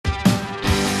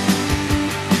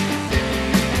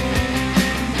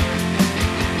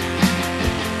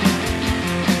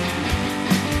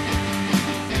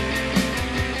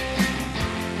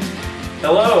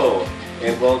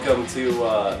welcome to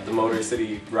the Motor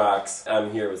City Rocks. I'm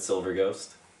here with Silverghost.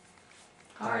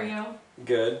 How are you?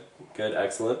 Good,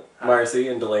 excellent. Hi. Marcy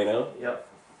and Delano. Yep.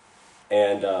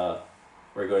 And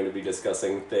we're going to be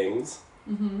discussing things.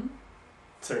 Mm-hmm.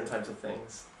 Certain types of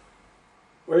things.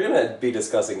 We're going to be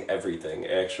discussing everything,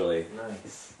 actually.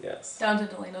 Nice. Yes. Down to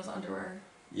Delano's underwear.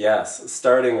 Yes,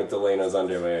 starting with Delano's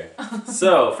underwear.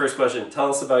 So, first question, tell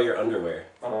us about your underwear.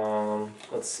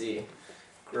 Let's see.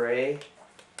 Gray.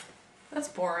 That's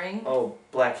boring. Oh,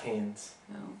 black Hanes.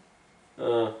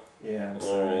 No. Yeah.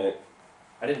 Alright.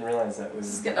 I didn't realize that This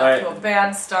is was... getting off to a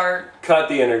bad start. Cut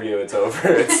the interview, it's over.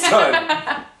 It's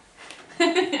done.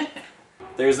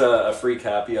 There's a free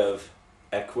copy of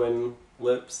Equine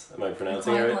Lips. Am I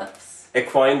pronouncing it right? Lips.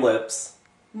 Equine Lips.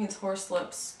 It means horse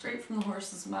lips, straight from the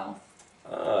horse's mouth.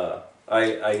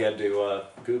 I had to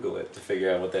Google it to figure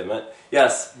out what that meant.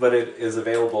 Yes, but it is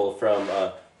available from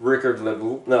record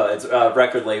label. No, it's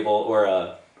record label,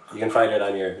 or you can find it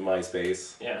on your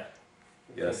MySpace. Yeah.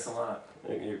 Yes. Thanks a lot.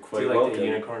 You're quite Do you like welcome. the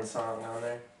unicorn song on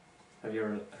there? Have you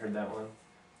ever heard that one?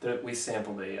 We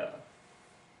sampled a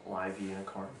live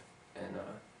unicorn, and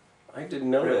I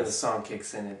didn't know when the this. song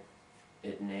kicks in,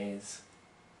 it neighs.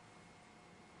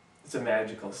 It's a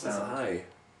magical sound. Hi.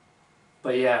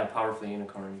 But yeah, a powerful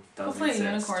unicorn does Hopefully exist.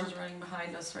 a unicorn's running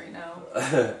behind us right now.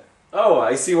 Oh,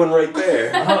 I see one right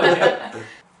there. Oh yeah.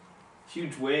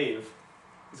 Huge wave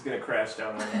is gonna crash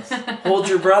down on us. Hold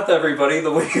your breath, everybody.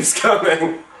 The wave's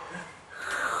coming.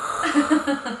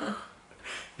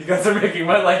 You guys are making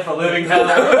my life a living hell.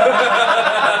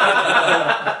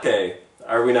 Okay,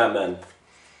 are we not men?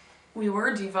 We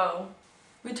were Devo.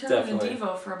 We turned Definitely. into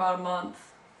Devo for about a month.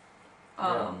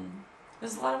 Yeah. It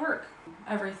was a lot of work.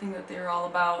 Everything that they were all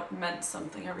about meant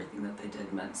something. Everything that they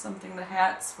did meant something. The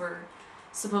hats were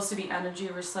supposed to be energy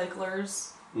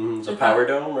recyclers. The Power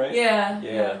Dome, right?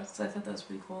 Yeah. So I thought that was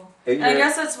pretty cool. Hey, And I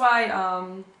guess that's why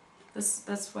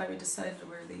that's why we decided to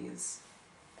wear these.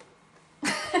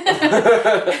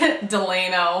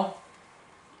 Delano.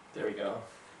 There we go.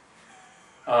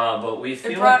 But we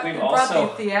feel It brought like we've the also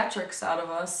theatrics out of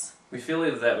us. we feel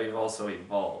that we've also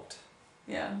evolved.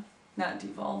 Yeah, not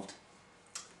devolved.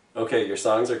 Okay, your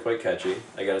songs are quite catchy,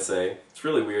 I gotta say. It's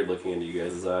really weird looking into you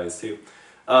guys' eyes, too.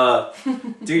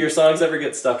 Do your songs ever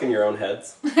get stuck in your own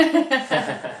heads?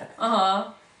 Uh-huh.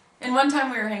 And one time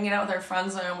we were hanging out with our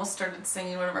friends and I almost started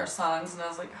singing one of our songs and I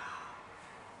was like,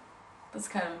 that's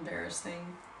kind of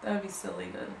embarrassing. That would be silly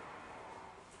to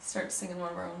start singing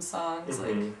one of our own songs.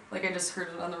 Mm-hmm. Like I just heard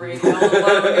it on the radio a little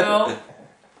while ago.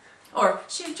 Or,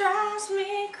 she drives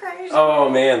me crazy. Oh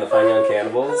man, the Fine Young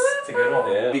Cannibals. It's a good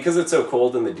one. Yeah. Because it's so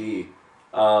cold in the D.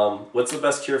 What's the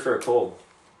best cure for a cold?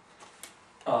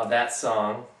 That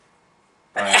song.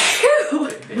 By I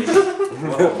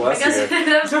Bless guess you.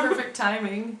 that was perfect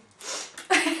timing. Was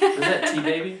that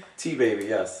T-Baby? T-Baby,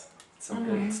 yes. Some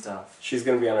good stuff. She's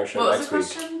gonna be on our show What was next the week.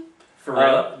 question? For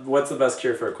real? What's the best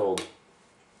cure for a cold?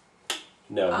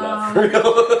 No, not for real.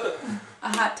 A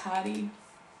hot toddy.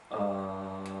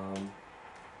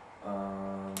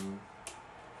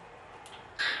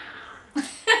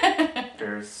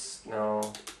 Ferris, no. I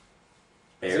was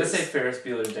Bears? gonna say Ferris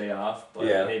Bueller's Day Off, but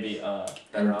Yeah. maybe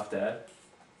Better Off Dead.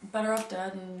 Better off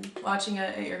dead and watching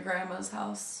it at your grandma's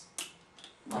house.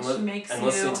 While And she makes and you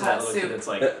listening to that hot little kid soup. that's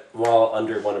like, While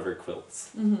under one of her quilts.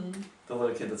 Mm-hmm. the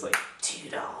little kid that's like,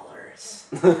 $2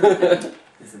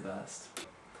 is the best.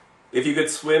 If you could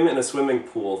swim in a swimming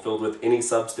pool filled with any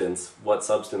substance, what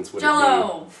substance would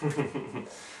Jello!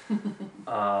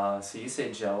 So you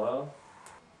say Jello?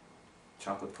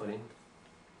 Chocolate pudding?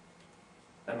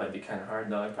 That might be kind of hard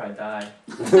though, I'd probably die.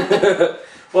 it be?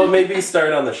 Well, maybe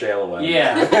start on the shallow end.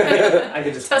 Yeah, I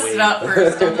could just Test wait. it out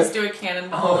first. Don't just do a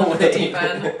cannonball Oh, into the wait. deep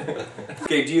end.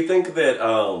 Okay, do you think that,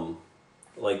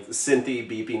 like, synthy,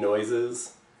 beepy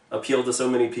noises appeal to so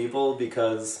many people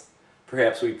because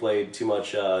perhaps we played too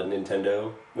much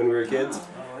Nintendo when we were kids?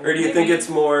 Oh, Or do you think maybe. it's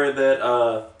more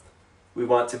that we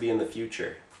want to be in the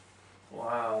future?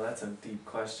 Wow, that's a deep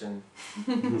question.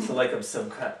 So like a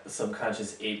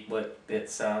subconscious 8-bit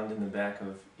sound in the back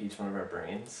of each one of our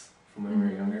brains from when we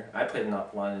were younger. I played a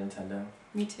lot of Nintendo.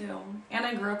 Me too. And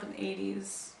I grew up in the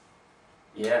 80s.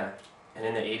 Yeah, and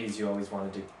in the 80s you always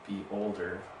wanted to be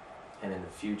older and in the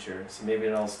future. So maybe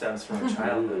it all stems from our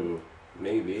childhood. Ooh, 'Cause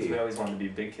maybe. we always wanted to be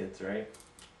big kids, right?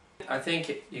 I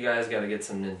think you guys got to get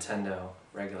some Nintendo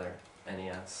regular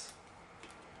NES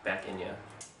back in ya.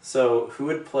 So, who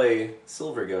would play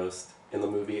Silverghost in the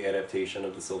movie adaptation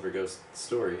of the Silverghost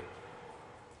story?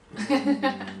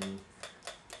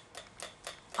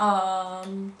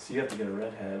 So you have to get a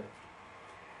redhead.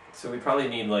 So we probably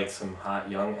need like some hot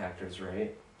young actors,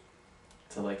 right?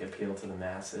 to like appeal to the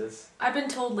masses. I've been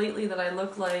told lately that I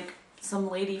look like some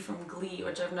lady from Glee,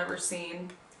 which I've never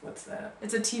seen. What's that?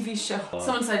 It's a TV show.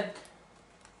 Someone said,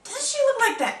 doesn't she look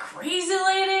like that crazy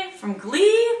lady from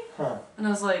Glee? Huh. And I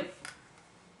was like,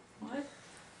 what?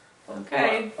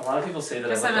 Okay. A lot of people say that.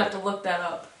 Guess I'd have to look that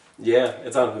up. Yeah,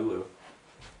 it's on Hulu.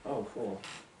 Oh, cool.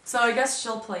 So I guess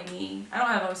she'll play me. I don't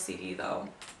have OCD though.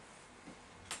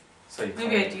 So you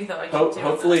Maybe I do though. I can't do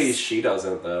Hopefully this. she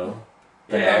doesn't though.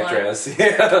 The Yeah, actress.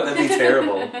 Yeah, that'd be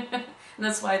terrible. And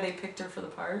that's why they picked her for the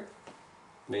part.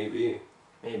 Maybe.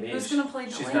 Maybe. Who's gonna play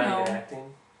She's Delano? not even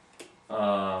acting.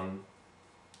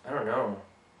 I don't know.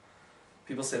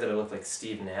 People say that I look like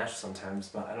Steve Nash sometimes,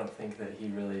 but I don't think that he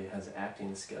really has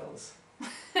acting skills.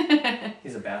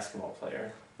 He's a basketball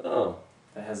player Oh.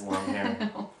 that has long hair.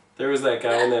 There was that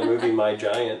guy in that movie My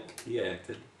Giant. He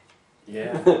acted.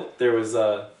 Yeah. There was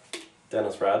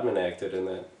Dennis Rodman acted in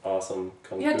that awesome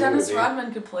kung fu Yeah, Dennis movie.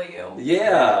 Rodman could play you.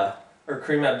 Yeah. Or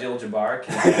Kareem Abdul-Jabbar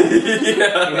can act.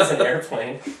 Yeah. He was an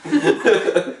airplane.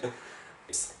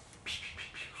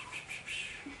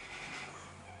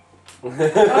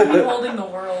 I'll be holding the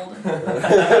world.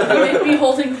 You make me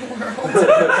holding the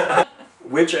world.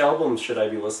 Which album should I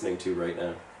be listening to right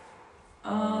now?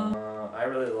 I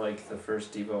really like the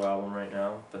first Devo album right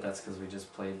now, but that's because we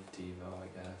just played Devo, I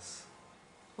guess.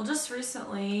 Well, just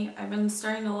recently, I've been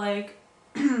starting to like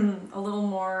a little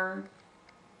more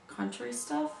country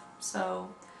stuff. So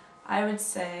I would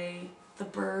say The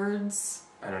Byrds.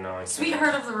 I don't know.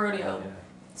 Sweetheart of the Rodeo. Yeah.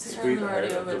 Sweetheart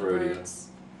of the Rodeo. Byrds.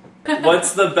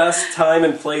 What's the best time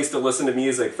and place to listen to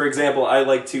music? For example, I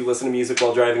like to listen to music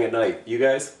while driving at night. You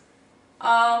guys?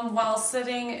 While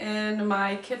sitting in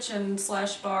my kitchen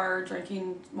 / bar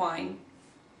drinking wine.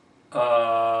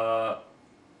 That's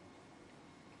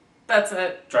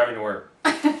it. Driving to work.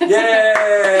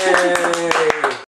 Yay!